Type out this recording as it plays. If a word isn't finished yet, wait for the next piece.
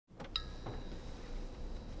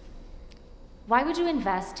Why would you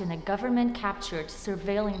invest in a government-captured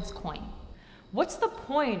surveillance coin? What's the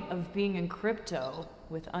point of being in crypto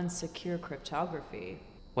with unsecure cryptography?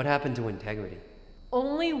 What happened to integrity?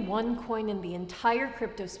 Only one coin in the entire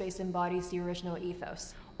crypto space embodies the original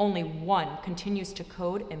ethos. Only one continues to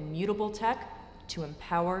code immutable tech to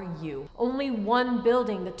empower you. Only one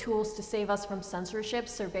building the tools to save us from censorship,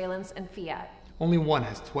 surveillance, and fiat. Only one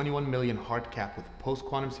has 21 million hard cap with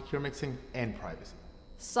post-quantum secure mixing and privacy.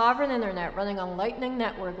 Sovereign internet running on Lightning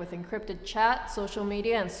Network with encrypted chat, social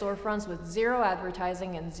media, and storefronts with zero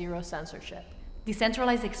advertising and zero censorship.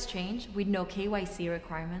 Decentralized exchange with no KYC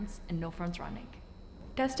requirements and no front running.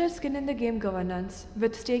 Tested skin in the game governance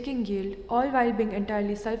with staking yield, all while being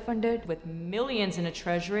entirely self-funded. With millions in a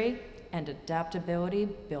treasury and adaptability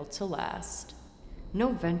built to last. No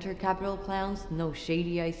venture capital clowns, no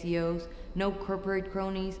shady ICOs, no corporate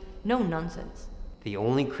cronies, no nonsense. The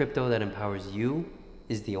only crypto that empowers you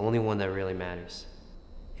is the only one that really matters.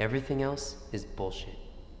 Everything else is bullshit.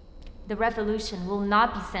 The revolution will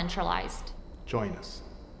not be centralized. Join us.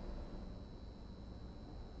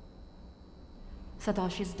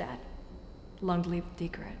 Satoshi's dead. Long live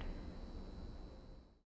Decred.